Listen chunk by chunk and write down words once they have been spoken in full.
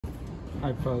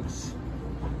Hi folks,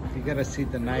 you gotta see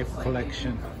the knife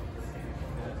collection.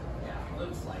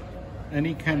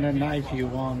 Any kind of knife you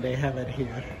want, they have it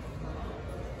here.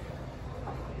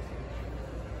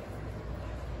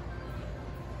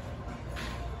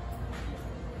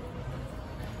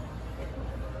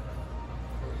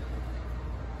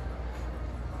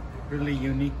 Really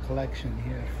unique collection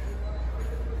here.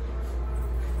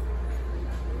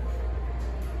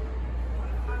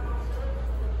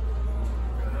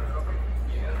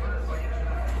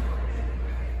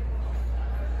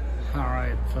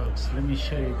 Alright folks, let me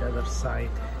show you the other side.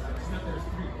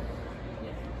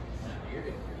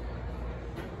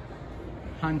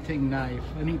 Hunting knife,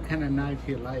 any kind of knife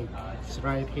you like, it's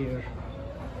right here.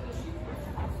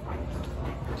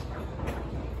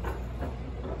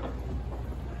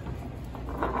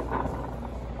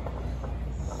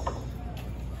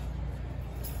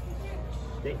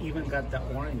 They even got the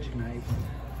orange knife.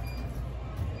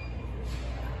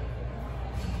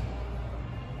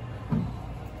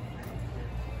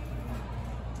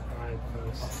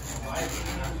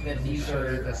 That these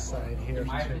are the side here. In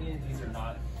my opinion, these are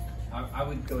not. I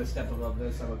would go a step above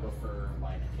this. I would go for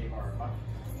like K-Bar.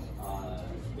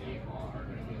 They are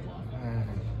going to be a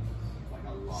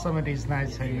lot. Some of these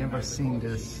knives I've never seen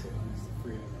this.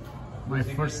 My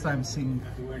first time seeing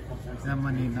that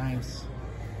many knives.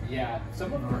 Yeah,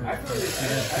 someone. I've heard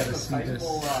a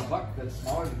sizable buck that's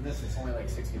smaller than this. It's only like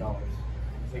 $60.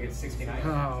 I think it's $69.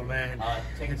 Oh man,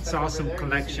 it's awesome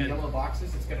collection. Yellow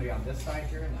boxes. It's going to be on this side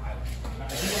here in the island.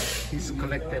 He's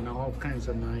collecting all kinds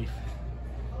of knife.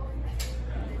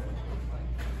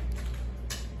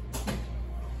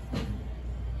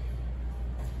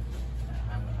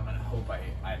 I'm going to hope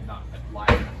I'm not lying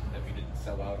that we didn't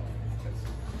sell out because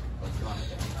what's going on?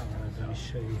 Let me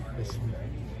show you this one.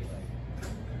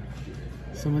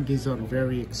 Some of these are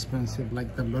very expensive,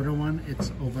 like the little one,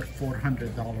 it's over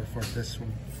 $400 for this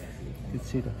one. You can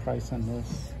see the price on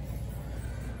this.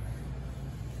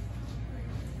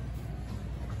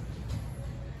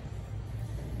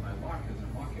 My lock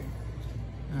isn't locking.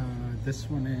 This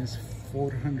one is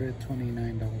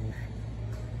 $429.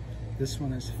 This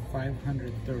one is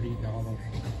 $530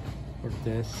 for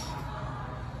this.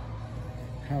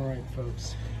 All right,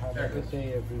 folks. Have a good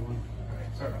day, everyone. All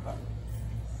right, sorry about that.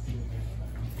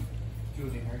 Do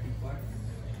the American flag?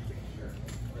 Sure.